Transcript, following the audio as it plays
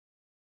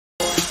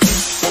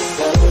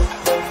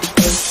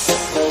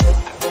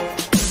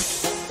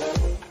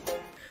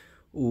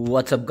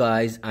WhatsApp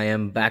guys, I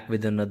am back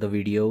with another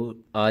video.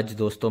 आज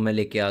दोस्तों मैं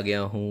लेके आ गया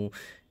हूँ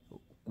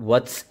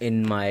what's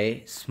in my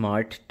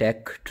smart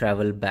take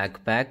travel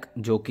backpack,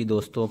 जो कि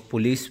दोस्तों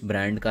पुलिस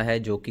ब्रांड का है,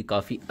 जो कि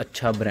काफ़ी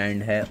अच्छा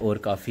ब्रांड है और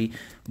काफ़ी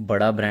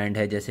बड़ा ब्रांड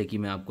है। जैसे कि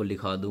मैं आपको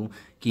लिखा दूँ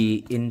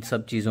कि इन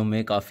सब चीज़ों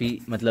में काफ़ी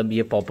मतलब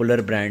ये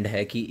पॉपुलर ब्रांड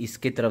है कि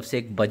इसके तरफ से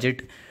एक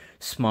budget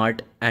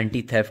smart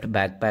anti theft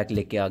backpack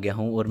लेके आ गया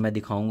हूँ और मैं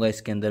दिखाऊंगा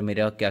इसके अंदर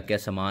मेरा क्या क्या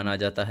सामान आ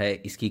जाता है,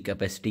 इसकी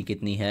कैपेसिटी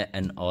कितनी है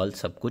एंड ऑल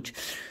सब कुछ।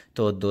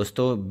 तो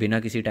दोस्तों बिना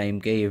किसी टाइम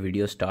के ये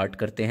वीडियो स्टार्ट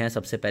करते हैं।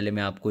 सबसे पहले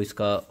मैं आपको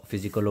इसका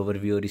फिज़िकल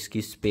ओवरव्यू और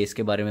इसकी स्पेस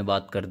के बारे में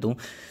बात कर दूं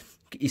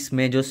कि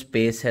इसमें जो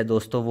स्पेस है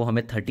दोस्तों वो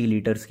हमें 30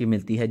 लीटर्स की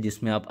मिलती है,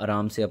 जिसमें आप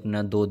आराम से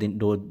अपना दो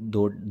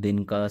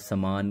दिन का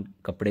सामान,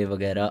 कपड़े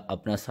वगैरह,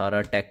 अपना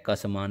सारा टेक का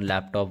सामान,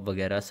 लैपटॉप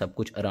वगैरह सब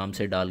कुछ आराम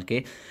से डाल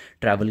के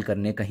ट्रैवल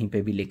करने कहीं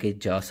पे भी लेके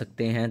जा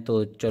सकते हैं।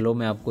 तो चलो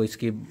मैं आपको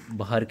इसकी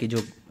बाहर की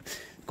जो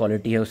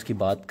क्वालिटी है उसकी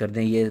बात कर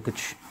दें। ये कुछ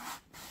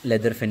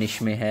लेदर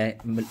फिनिश में है,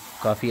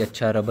 काफ़ी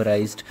अच्छा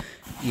रबराइज्ड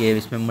ये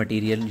इसमें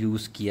मटेरियल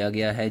यूज़ किया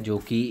गया है, जो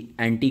कि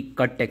एंटी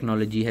कट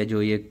टेक्नोलॉजी है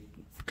जो ये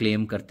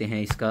क्लेम करते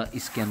हैं।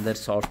 इसके अंदर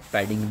सॉफ्ट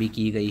पैडिंग भी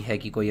की गई है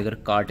कि कोई अगर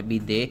काट भी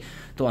दे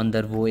तो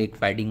अंदर वो एक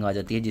पैडिंग आ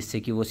जाती है जिससे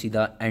कि वो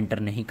सीधा एंटर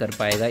नहीं कर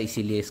पाएगा,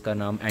 इसीलिए इसका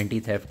नाम एंटी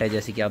थेफ्ट है।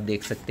 जैसे कि आप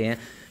देख सकते हैं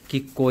कि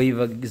कोई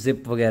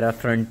जिप वगैरह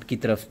फ्रंट की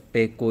तरफ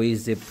पे, कोई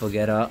जिप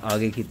वगैरह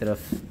आगे की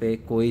तरफ पे,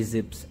 कोई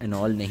जिप्स एंड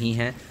ऑल नहीं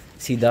है,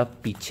 सीधा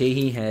पीछे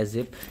ही है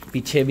जिप।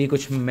 पीछे भी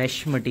कुछ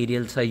मैश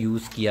मटेरियल सा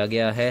यूज़ किया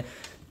गया है।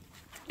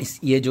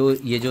 ये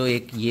जो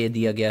एक ये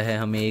दिया गया है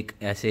हमें एक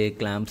ऐसे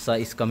क्लैंप सा,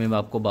 इसका मैं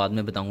आपको बाद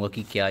में बताऊंगा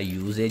कि क्या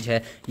यूजेज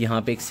है।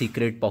 यहाँ पे एक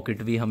सीक्रेट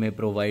पॉकेट भी हमें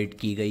प्रोवाइड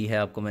की गई है,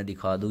 आपको मैं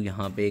दिखा दूँ।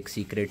 यहाँ पे एक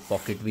सीक्रेट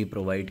पॉकेट भी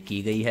प्रोवाइड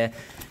की गई है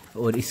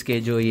और इसके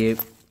जो ये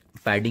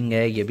पैडिंग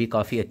है ये भी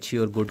काफ़ी अच्छी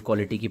और गुड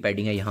क्वालिटी की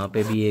पैडिंग है। यहाँ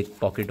पे भी एक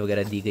पॉकेट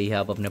वगैरह दी गई है,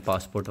 आप अपने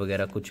पासपोर्ट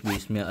वगैरह कुछ भी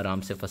इसमें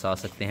आराम से फंसा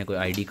सकते हैं, कोई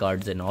आईडी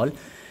कार्ड्स एंड ऑल।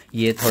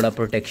 ये थोड़ा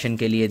प्रोटेक्शन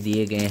के लिए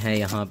दिए गए हैं।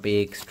 यहाँ पे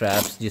एक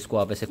स्ट्रैप्स जिसको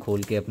आप ऐसे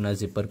खोल के अपना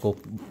जिपर को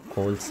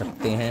खोल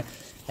सकते हैं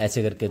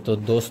ऐसे करके। तो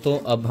दोस्तों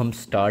अब हम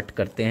स्टार्ट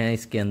करते हैं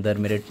इसके अंदर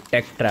मेरे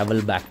टेक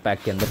ट्रैवल बैकपैक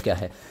के अंदर क्या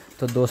है।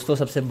 तो दोस्तों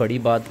सबसे बड़ी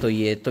बात तो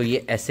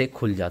ये ऐसे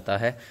खुल जाता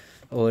है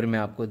और मैं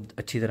आपको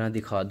अच्छी तरह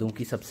दिखा दूं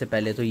कि सबसे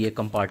पहले तो ये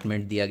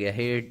कंपार्टमेंट दिया गया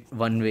है, ये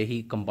वन वे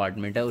ही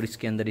कंपार्टमेंट है और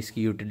इसके अंदर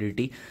इसकी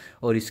यूटिलिटी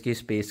और इसके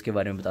स्पेस के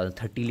बारे में बता दूं।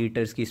 30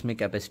 लीटर्स की इसमें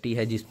कैपेसिटी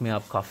है, जिसमें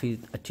आप काफ़ी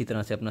अच्छी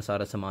तरह से अपना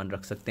सारा सामान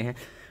रख सकते हैं।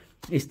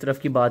 इस तरफ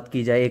की बात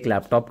की जाए, एक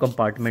लैपटॉप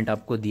कंपार्टमेंट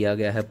आपको दिया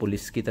गया है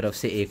पुलिस की तरफ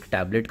से, एक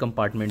टैबलेट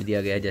कंपार्टमेंट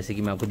दिया गया है। जैसे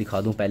कि मैं आपको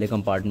दिखा दूं, पहले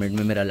कंपार्टमेंट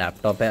में मेरा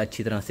लैपटॉप है,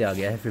 अच्छी तरह से आ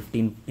गया है।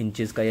 15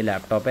 इंचज़ का ये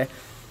लैपटॉप है,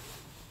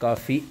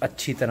 काफ़ी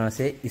अच्छी तरह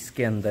से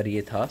इसके अंदर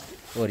ये था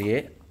और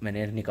ये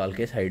मैंने निकाल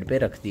के साइड पे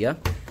रख दिया,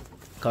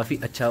 काफ़ी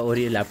अच्छा। और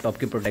ये लैपटॉप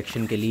की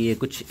प्रोटेक्शन के लिए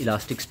कुछ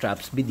इलास्टिक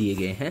स्ट्रैप्स भी दिए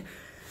गए हैं,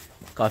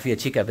 काफ़ी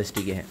अच्छी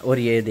कैपेसिटी के हैं। और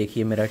ये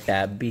देखिए मेरा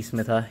टैब भी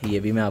इसमें था, ये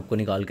भी मैं आपको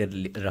निकाल कर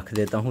रख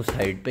देता हूँ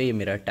साइड पे। ये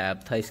मेरा टैब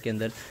था इसके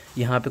अंदर।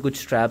 यहाँ पे कुछ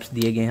स्ट्रैप्स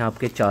दिए गए हैं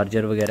आपके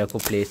चार्जर वगैरह को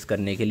प्लेस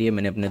करने के लिए।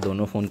 मैंने अपने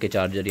दोनों फ़ोन के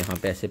चार्जर यहाँ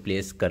पे ऐसे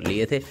प्लेस कर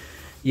लिए थे।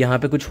 यहाँ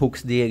पे कुछ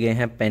हुक्स दिए गए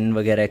हैं, पेन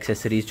वगैरह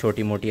एक्सेसरीज़,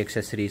 छोटी मोटी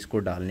एक्सेसरीज़ को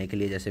डालने के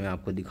लिए। जैसे मैं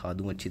आपको दिखा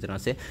दूँ अच्छी तरह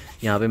से,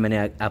 यहाँ पे मैंने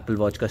एप्पल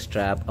वॉच का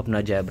स्ट्रैप,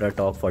 अपना जैब्रा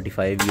टॉक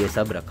 45 ये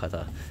सब रखा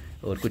था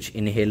और कुछ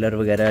इनहेलर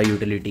वगैरह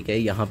यूटिलिटी के।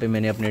 यहाँ पे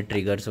मैंने अपने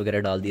ट्रिगर्स वगैरह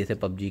डाल दिए थे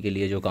पबजी के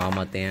लिए जो काम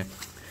आते हैं।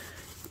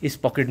 इस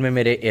पॉकेट में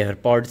मेरे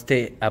एयरपॉड्स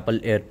थे,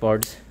 एप्पल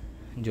एयरपॉड्स,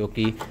 जो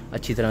कि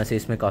अच्छी तरह से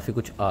इसमें काफ़ी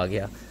कुछ आ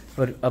गया।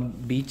 और अब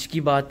बीच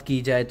की बात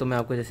की जाए तो मैं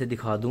आपको जैसे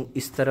दिखा दूँ,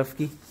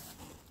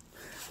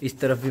 इस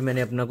तरफ भी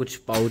मैंने अपना कुछ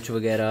पाउच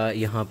वगैरह,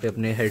 यहाँ पे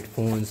अपने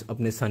हेडफोन्स,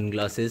 अपने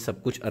सनग्लासेस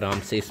सब कुछ आराम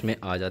से इसमें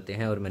आ जाते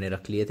हैं और मैंने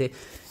रख लिए थे।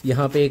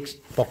 यहाँ पे एक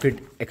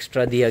पॉकेट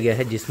एक्स्ट्रा दिया गया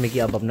है जिसमें कि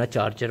आप अपना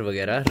चार्जर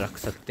वगैरह रख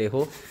सकते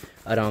हो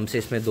आराम से।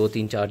 इसमें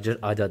 2-3 चार्जर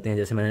आ जाते हैं,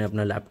 जैसे मैंने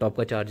अपना लैपटॉप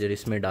का चार्जर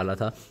इसमें डाला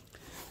था।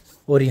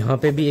 और यहाँ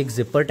पे भी एक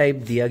ज़िपर टाइप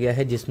दिया गया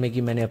है जिसमें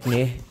कि मैंने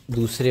अपने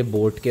दूसरे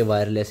बोट के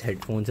वायरलेस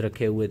हेडफोन्स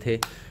रखे हुए थे,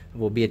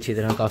 वो भी अच्छी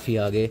तरह काफ़ी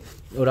आगे।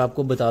 और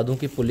आपको बता दूं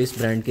कि पुलिस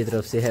ब्रांड की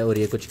तरफ से है और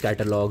ये कुछ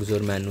कैटलॉग्स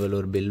और मैनुअल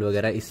और बिल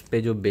वगैरह, इस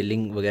पे जो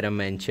बिलिंग वगैरह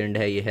मेंशन्ड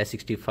है ये है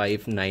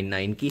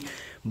 6599 की।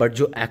 बट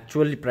जो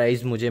एक्चुअल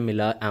प्राइस मुझे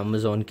मिला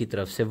अमेज़ॉन की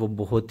तरफ से वो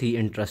बहुत ही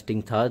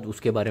इंटरेस्टिंग था,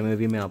 उसके बारे में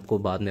भी मैं आपको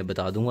बाद में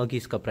बता दूंगा कि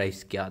इसका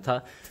प्राइस क्या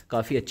था।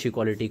 काफ़ी अच्छी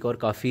क्वालिटी का और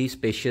काफ़ी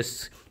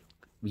स्पेशियस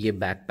ये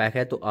बैकपैक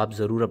है, तो आप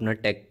ज़रूर अपना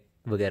टेक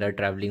वगैरह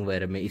ट्रैवलिंग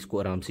वगैरह में इसको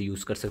आराम से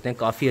यूज़ कर सकते हैं।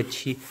 काफ़ी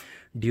अच्छी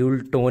ड्यूल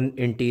टोन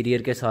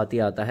इंटीरियर के साथ ही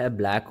आता है,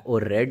 ब्लैक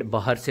और रेड।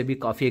 बाहर से भी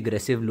काफ़ी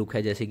एग्रेसिव लुक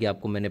है, जैसे कि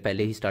आपको मैंने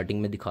पहले ही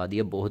स्टार्टिंग में दिखा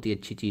दिया। बहुत ही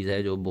अच्छी चीज़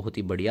है, जो बहुत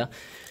ही बढ़िया।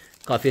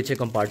 काफ़ी अच्छे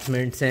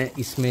कंपार्टमेंट्स हैं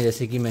इसमें,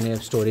 जैसे कि मैंने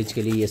स्टोरेज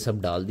के लिए ये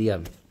सब डाल दिया।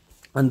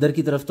 अंदर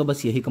की तरफ तो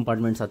बस यही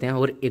कंपार्टमेंट्स आते हैं।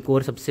 और एक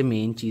और सबसे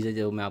मेन चीज़ है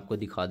जो मैं आपको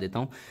दिखा देता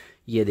हूँ,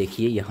 ये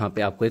देखिए यहाँ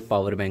पे आपको एक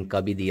पावर बैंक का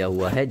भी दिया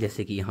हुआ है।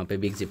 जैसे कि यहाँ पे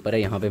भी एक जिपर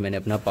है, यहाँ पे मैंने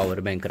अपना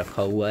पावर बैंक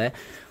रखा हुआ है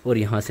और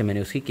यहाँ से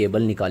मैंने उसकी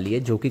केबल निकाली है,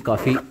 जो कि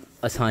काफ़ी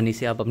आसानी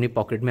से आप अपनी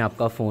पॉकेट में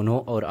आपका फ़ोन हो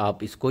और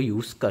आप इसको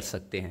यूज़ कर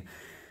सकते हैं।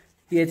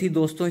 ये थी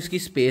दोस्तों इसकी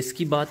स्पेस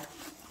की बात।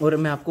 और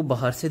मैं आपको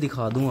बाहर से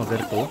दिखा दूँ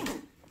अगर, तो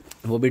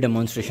वो भी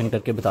डेमोन्स्ट्रेशन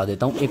करके बता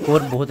देता हूँ। एक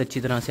और बहुत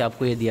अच्छी तरह से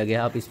आपको ये दिया गया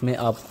है,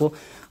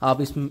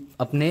 आप इसमें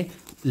अपने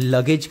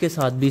लगेज के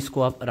साथ भी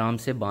इसको आप आराम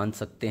से बांध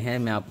सकते हैं।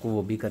 मैं आपको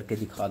वो भी करके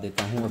दिखा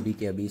देता हूँ अभी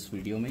के अभी इस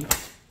वीडियो में,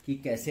 कि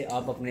कैसे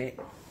आप अपने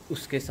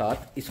उसके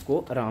साथ इसको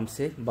आराम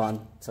से बांध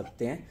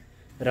सकते हैं।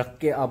 रख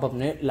के आप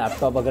अपने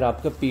लैपटॉप, अगर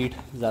आपका पीठ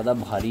ज़्यादा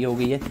भारी हो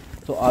गई है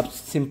तो आप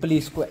सिंपली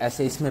इसको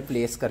ऐसे इसमें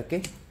प्लेस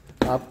करके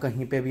आप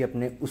कहीं पे भी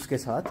अपने उसके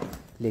साथ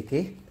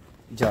लेके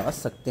जा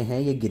सकते हैं।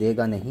 ये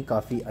गिरेगा नहीं।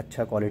 काफ़ी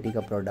अच्छा क्वालिटी का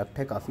प्रोडक्ट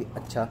है। काफ़ी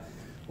अच्छा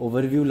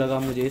ओवरव्यू लगा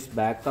मुझे इस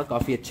बैग का।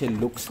 काफ़ी अच्छे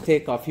लुक्स थे,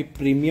 काफ़ी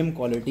प्रीमियम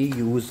क्वालिटी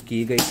यूज़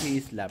की गई थी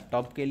इस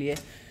लैपटॉप के लिए।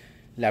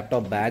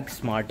 Laptop bag,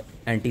 smart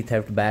anti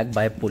theft bag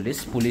by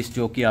police,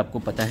 जो कि आपको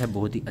पता है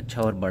बहुत ही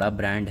अच्छा और बड़ा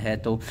ब्रांड है।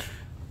 तो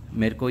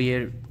मेरे को ये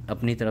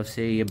अपनी तरफ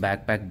से ये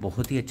बैकपैक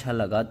बहुत ही अच्छा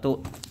लगा।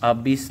 तो आप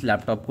भी इस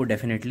लैपटॉप को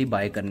डेफिनेटली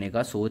बाय करने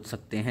का सोच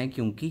सकते हैं,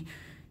 क्योंकि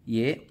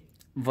ये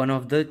वन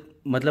ऑफ द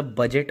मतलब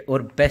बजट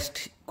और बेस्ट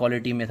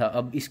क्वालिटी में था।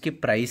 अब इसके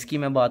प्राइस की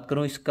मैं बात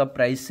करूं, इसका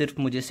प्राइस सिर्फ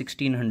मुझे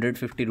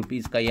 1650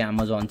 रुपीज़ का ये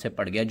अमेज़ॉन से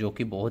पड़ गया, जो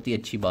कि बहुत ही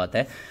अच्छी बात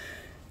है।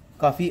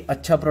 काफ़ी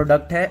अच्छा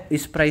प्रोडक्ट है।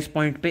 इस प्राइस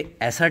पॉइंट पे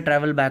ऐसा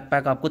ट्रैवल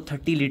बैकपैक आपको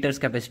 30 लीटर्स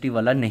कैपेसिटी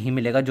वाला नहीं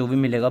मिलेगा। जो भी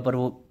मिलेगा पर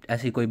वो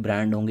ऐसे कोई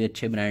ब्रांड होंगे,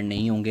 अच्छे ब्रांड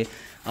नहीं होंगे।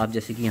 आप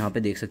जैसे कि यहाँ पे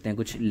देख सकते हैं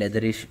कुछ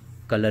लेदरिश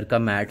कलर का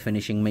मैट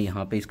फिनिशिंग में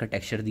यहाँ पे इसका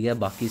टेक्सचर दिया है।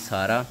 बाकी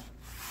सारा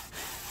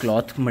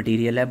क्लॉथ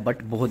मटेरियल है,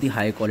 बट बहुत ही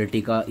हाई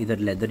क्वालिटी का इधर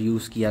लेदर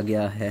यूज़ किया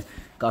गया है।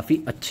 काफ़ी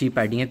अच्छी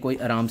पैडिंग है। कोई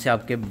आराम से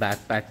आपके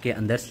बैकपैक के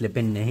अंदर स्लिप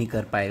इन नहीं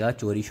कर पाएगा।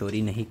 चोरी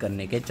शोरी नहीं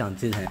करने के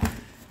चांसेस हैं,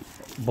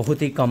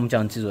 बहुत ही कम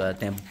चांसेस हो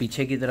जाते हैं।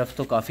 पीछे की तरफ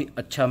तो काफ़ी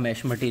अच्छा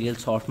मैश मटेरियल,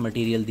 सॉफ्ट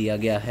मटेरियल दिया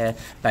गया है।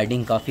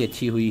 पैडिंग काफ़ी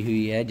अच्छी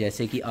हुई है,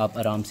 जैसे कि आप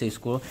आराम से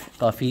इसको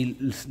काफ़ी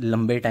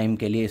लंबे टाइम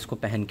के लिए इसको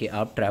पहन के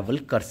आप ट्रैवल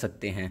कर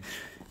सकते हैं।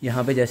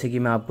 यहाँ पे जैसे कि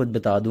मैं आपको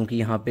बता दूं कि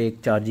यहाँ पे एक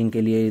चार्जिंग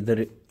के लिए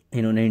इधर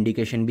इन्होंने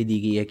इंडिकेशन भी दी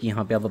गई है कि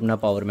यहाँ पे आप अपना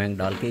पावर बैंक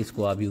डाल के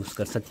इसको आप यूज़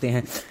कर सकते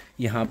हैं।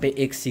 यहाँ पे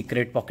एक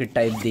सीक्रेट पॉकेट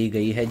टाइप दी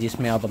गई है,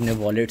 जिसमें आप अपने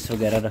वॉलेट्स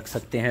वगैरह रख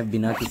सकते हैं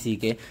बिना किसी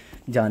के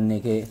जानने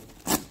के।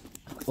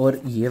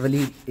 और ये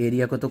वाली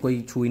एरिया को तो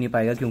कोई छू ही नहीं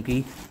पाएगा,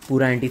 क्योंकि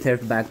पूरा एंटी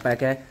थेफ्ट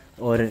बैकपैक है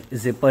और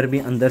ज़िपर भी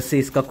अंदर से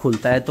इसका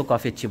खुलता है, तो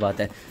काफ़ी अच्छी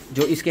बात है।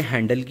 जो इसके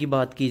हैंडल की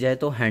बात की जाए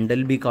तो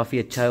हैंडल भी काफ़ी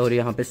अच्छा है, और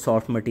यहाँ पे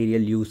सॉफ्ट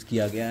मटेरियल यूज़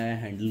किया गया है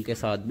हैंडल के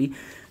साथ भी,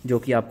 जो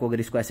कि आपको अगर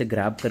इसको ऐसे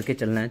ग्रैब करके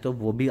चलना है तो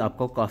वो भी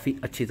आपको काफ़ी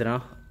अच्छी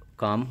तरह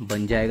काम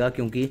बन जाएगा,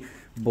 क्योंकि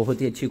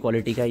बहुत ही अच्छी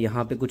क्वालिटी का है।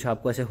 यहाँ पे कुछ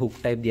आपको ऐसे हुक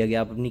टाइप दिया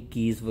गया, आप अपनी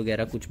कीज़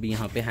वगैरह कुछ भी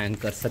यहाँ पे हैंग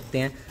कर सकते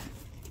हैं।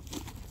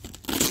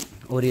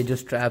 और ये जो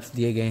स्ट्रैप्स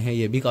दिए गए हैं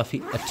ये भी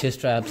काफ़ी अच्छे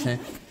स्ट्रैप्स हैं,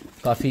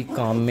 काफ़ी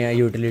काम में है,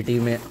 यूटिलिटी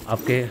में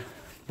आपके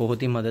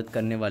बहुत ही मदद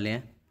करने वाले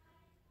हैं।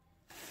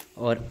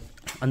 और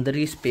अंदर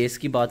की स्पेस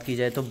की बात की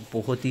जाए तो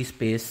बहुत ही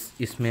स्पेस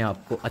इसमें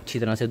आपको अच्छी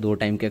तरह से 2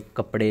 टाइम के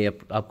कपड़े,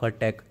 आपका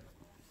टैग,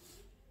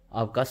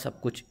 आपका सब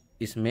कुछ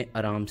इसमें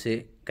आराम से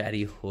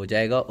कैरी हो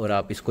जाएगा और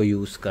आप इसको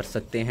यूज़ कर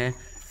सकते हैं।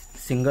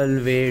 सिंगल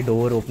वे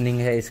डोर ओपनिंग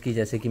है इसकी,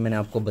 जैसे कि मैंने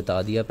आपको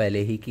बता दिया पहले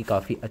ही कि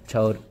काफ़ी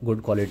अच्छा और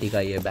गुड क्वालिटी का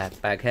ये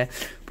बैकपैक है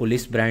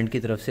पुलिस ब्रांड की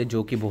तरफ से,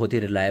 जो कि बहुत ही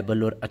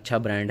रिलायबल और अच्छा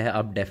ब्रांड है।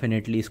 आप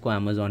डेफिनेटली इसको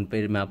अमेज़ॉन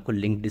पे मैं आपको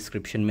लिंक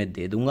डिस्क्रिप्शन में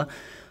दे दूँगा,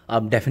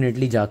 आप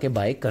डेफिनेटली जाके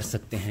बाय कर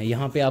सकते हैं।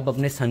 यहाँ पे आप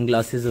अपने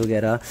सनग्लासेस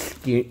वगैरह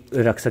की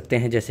रख सकते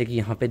हैं, जैसे कि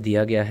यहाँ पे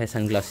दिया गया है,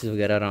 सनग्लासेस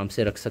वगैरह आराम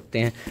से रख सकते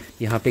हैं।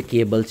 यहाँ पे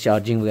केबल्स,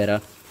 चार्जिंग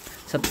वगैरह।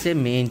 सबसे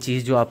मेन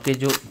चीज़ जो आपके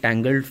जो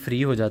टैंगल्ड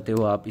फ्री हो जाते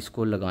हो आप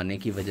इसको लगाने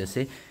की वजह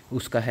से,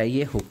 उसका है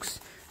ये हुक्स।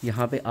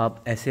 यहाँ पे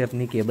आप ऐसे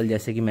अपनी केबल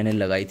जैसे कि मैंने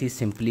लगाई थी,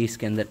 सिंपली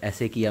इसके अंदर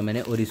ऐसे किया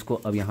मैंने और इसको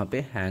अब यहाँ पे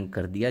हैंग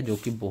कर दिया, जो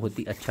कि बहुत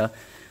ही अच्छा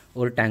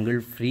और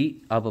टैंगल्ड फ्री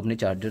आप अपने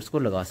चार्जर्स को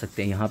लगा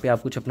सकते हैं। यहाँ पे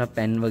आप कुछ अपना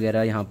पेन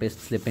वगैरह यहाँ पे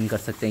स्लिप इन कर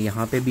सकते हैं।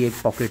 यहाँ पे भी एक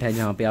पॉकेट है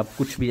जहाँ पे आप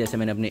कुछ भी, जैसे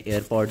मैंने अपने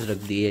एयरपॉड्स रख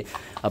दिए,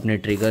 अपने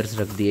ट्रिगर्स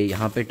रख दिए।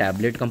 यहाँ पे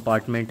टैबलेट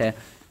कंपार्टमेंट है,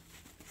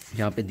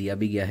 यहाँ पे दिया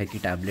भी गया है कि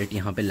टैबलेट,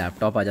 यहाँ पे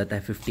लैपटॉप आ जाता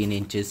है 15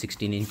 इंचेस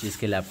 16 इंचेस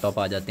के लैपटॉप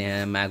आ जाते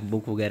हैं।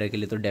 मैकबुक वगैरह के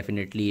लिए तो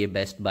डेफिनेटली ये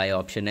बेस्ट बाय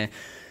ऑप्शन है,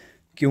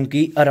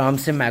 क्योंकि आराम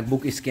से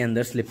मैकबुक इसके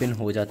अंदर स्लिप इन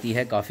हो जाती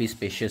है। काफ़ी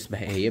स्पेशियस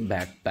है ये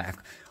बैकपैक।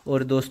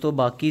 और दोस्तों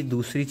बाकी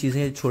दूसरी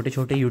चीज़ें, छोटे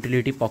छोटे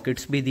यूटिलिटी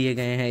पॉकेट्स भी दिए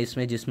गए हैं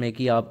इसमें, जिसमें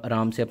कि आप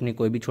आराम से अपनी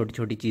कोई भी छोटी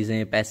छोटी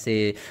चीज़ें,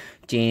 पैसे,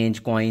 चेंज,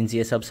 कॉइन्स,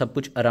 ये सब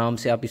कुछ आराम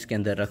से आप इसके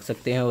अंदर रख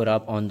सकते हैं और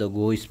आप ऑन द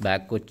गो इस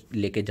बैग को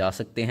लेके जा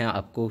सकते हैं।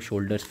 आपको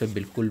शोल्डर्स पे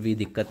बिल्कुल भी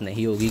दिक्कत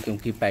नहीं होगी,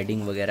 क्योंकि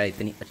पैडिंग वगैरह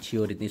इतनी अच्छी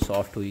और इतनी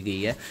सॉफ्ट हुई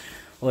गई है।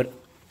 और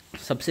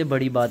सबसे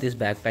बड़ी बात इस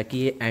बैकपैक की,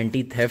 ये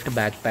एंटी थेफ्ट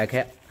बैकपैक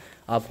है।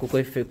 आपको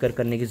कोई फिक्र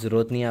करने की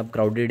ज़रूरत नहीं है। आप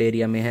क्राउडेड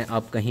एरिया में हैं,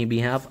 आप कहीं भी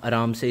हैं, आप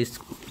आराम से इस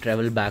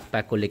ट्रैवल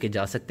बैकपैक को लेके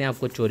जा सकते हैं।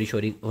 आपको चोरी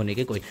शोरी होने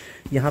के कोई,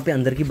 यहाँ पे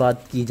अंदर की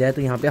बात की जाए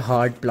तो यहाँ पे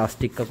हार्ड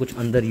प्लास्टिक का कुछ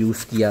अंदर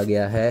यूज़ किया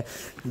गया है।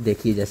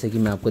 देखिए जैसे कि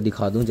मैं आपको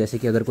दिखा दूँ, जैसे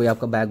कि अगर कोई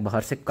आपका बैग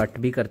बाहर से कट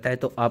भी करता है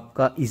तो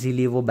आपका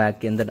इजीली वो बैग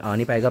के अंदर आ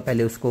नहीं पाएगा।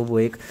 पहले उसको वो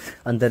एक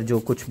अंदर जो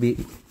कुछ भी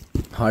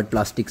हार्ड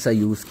प्लास्टिक सा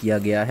यूज़ किया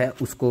गया है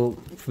उसको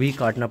भी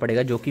काटना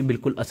पड़ेगा, जो कि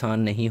बिल्कुल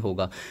आसान नहीं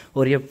होगा।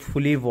 और ये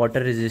फुली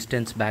वाटर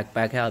रेजिस्टेंस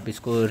बैकपैक है, आप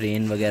इसको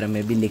रेन वगैरह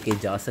में भी लेके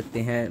जा सकते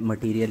हैं।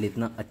 मटेरियल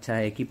इतना अच्छा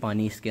है कि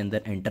पानी इसके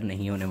अंदर एंटर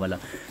नहीं होने वाला।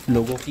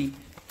 लोगों की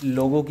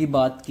लोगो की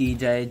बात की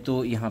जाए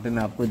तो यहाँ पे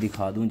मैं आपको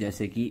दिखा दूँ,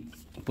 जैसे कि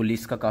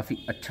पुलिस का काफ़ी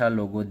अच्छा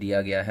लोगो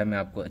दिया गया है। मैं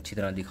आपको अच्छी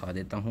तरह दिखा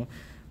देता हूँ।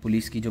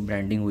 पुलिस की जो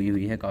ब्रांडिंग हुई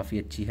हुई है काफ़ी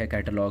अच्छी है।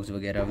 कैटलॉग्स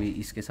वगैरह भी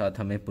इसके साथ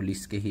हमें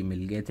पुलिस के ही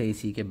मिल गए थे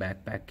इसी के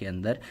बैकपैक के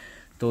अंदर।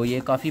 तो ये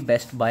काफ़ी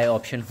बेस्ट बाय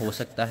ऑप्शन हो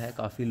सकता है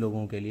काफ़ी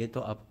लोगों के लिए। तो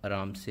आप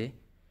आराम से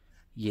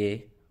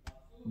ये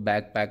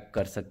बैकपैक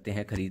कर सकते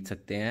हैं, ख़रीद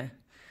सकते हैं।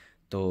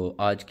 तो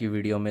आज की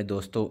वीडियो में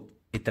दोस्तों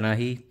इतना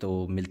ही।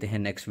 तो मिलते हैं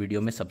नेक्स्ट वीडियो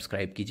में।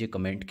 सब्सक्राइब कीजिए,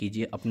 कमेंट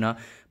कीजिए, अपना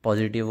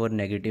पॉजिटिव और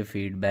नेगेटिव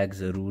फीडबैक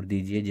ज़रूर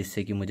दीजिए,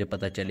 जिससे कि मुझे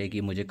पता चले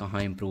कि मुझे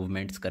कहाँ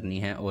इम्प्रूवमेंट्स करनी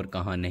है और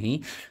कहाँ नहीं।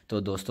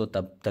 तो दोस्तों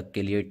तब तक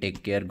के लिए take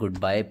care, good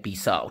bye,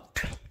 peace out.